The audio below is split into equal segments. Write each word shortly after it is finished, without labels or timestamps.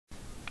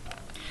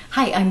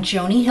Hi, I'm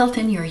Joni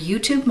Hilton, your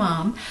YouTube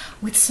mom,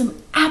 with some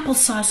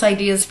applesauce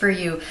ideas for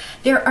you.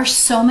 There are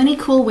so many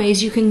cool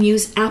ways you can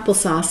use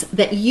applesauce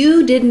that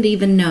you didn't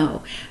even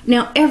know.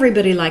 Now,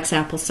 everybody likes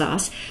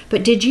applesauce,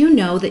 but did you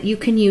know that you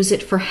can use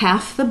it for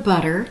half the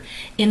butter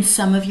in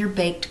some of your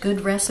baked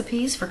good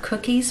recipes for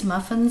cookies,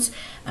 muffins,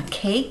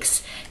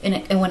 cakes?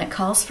 And when it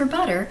calls for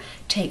butter,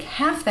 take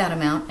half that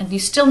amount, and you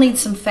still need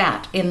some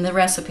fat in the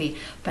recipe,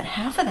 but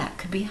half of that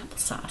could be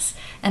applesauce.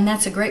 And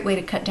that's a great way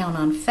to cut down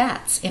on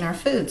fats in our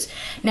foods.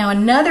 Now,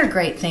 another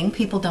great thing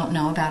people don't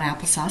know about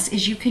applesauce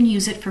is you can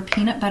use it for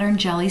peanut butter and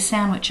jelly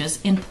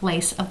sandwiches in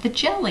place of the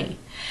jelly.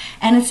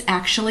 And it's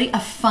actually a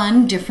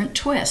fun, different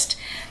twist.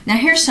 Now,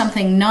 here's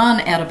something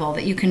non-edible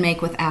that you can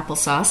make with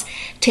applesauce.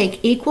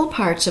 Take equal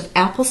parts of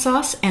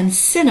applesauce and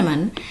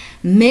cinnamon,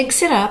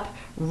 mix it up,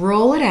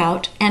 roll it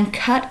out, and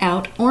cut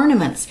out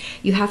ornaments.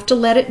 You have to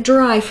let it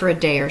dry for a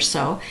day or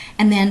so,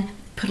 and then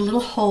put a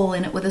little hole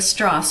in it with a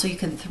straw so you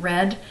can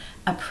thread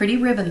a pretty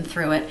ribbon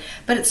through it.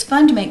 But it's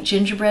fun to make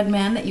gingerbread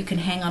men that you can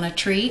hang on a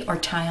tree or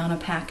tie on a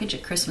package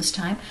at Christmas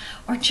time,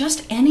 or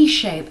just any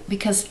shape,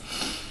 because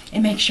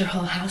it makes your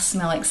whole house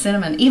smell like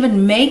cinnamon.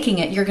 Even making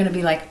it, you're going to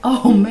be like,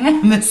 oh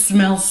man, this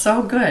smells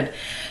so good.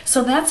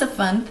 So that's a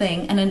fun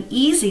thing and an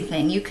easy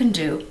thing you can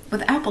do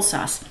with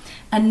applesauce.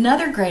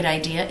 Another great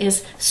idea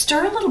is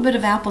stir a little bit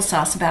of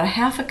applesauce, about a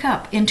half a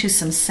cup, into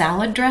some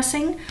salad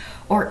dressing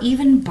or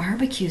even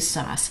barbecue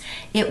sauce.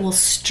 It will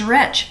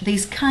stretch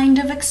these kind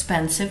of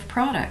expensive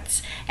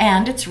products,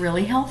 and it's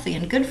really healthy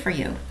and good for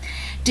you.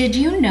 Did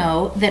you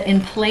know that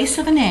in place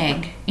of an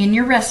egg in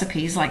your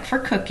recipes, like for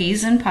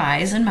cookies and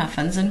pies and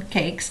muffins and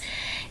cakes,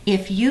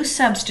 if you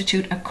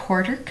substitute a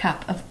quarter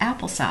cup of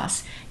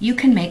applesauce, you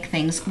can make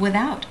things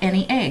without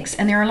any eggs?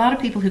 And there are a lot of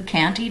people who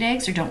can't eat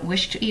eggs or don't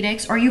wish to eat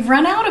eggs, or you've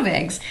run out of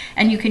eggs,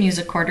 and you can use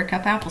a quarter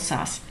cup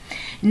applesauce.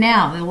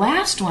 Now, the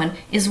last one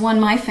is one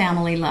my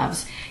family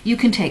loves. You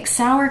can take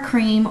sour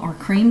cream or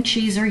cream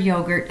cheese or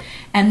yogurt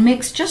and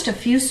mix just a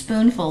few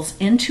spoonfuls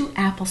into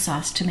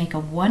applesauce to make a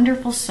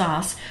wonderful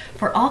sauce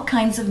for all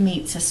kinds of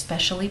meats,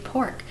 especially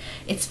pork.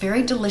 It's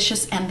very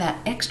delicious, and that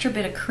extra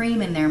bit of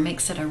cream in there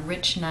makes it a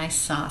rich, nice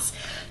sauce.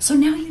 So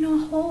now you know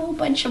a whole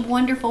bunch of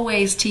wonderful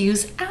ways to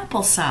use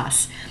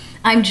applesauce.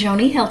 I'm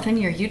Joni Hilton,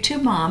 your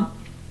YouTube mom.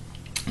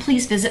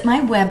 Please visit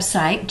my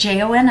website,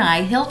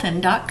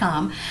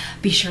 jonihilton.com.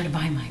 Be sure to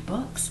buy my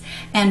books,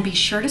 and be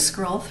sure to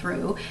scroll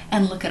through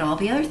and look at all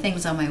the other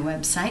things on my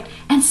website,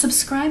 and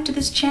subscribe to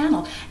this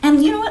channel.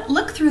 And you know what?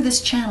 Look through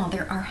this channel.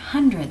 There are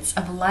hundreds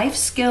of life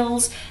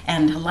skills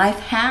and life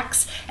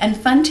hacks and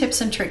fun tips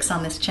and tricks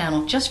on this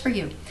channel just for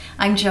you.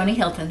 I'm Joni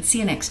Hilton. See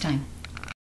you next time.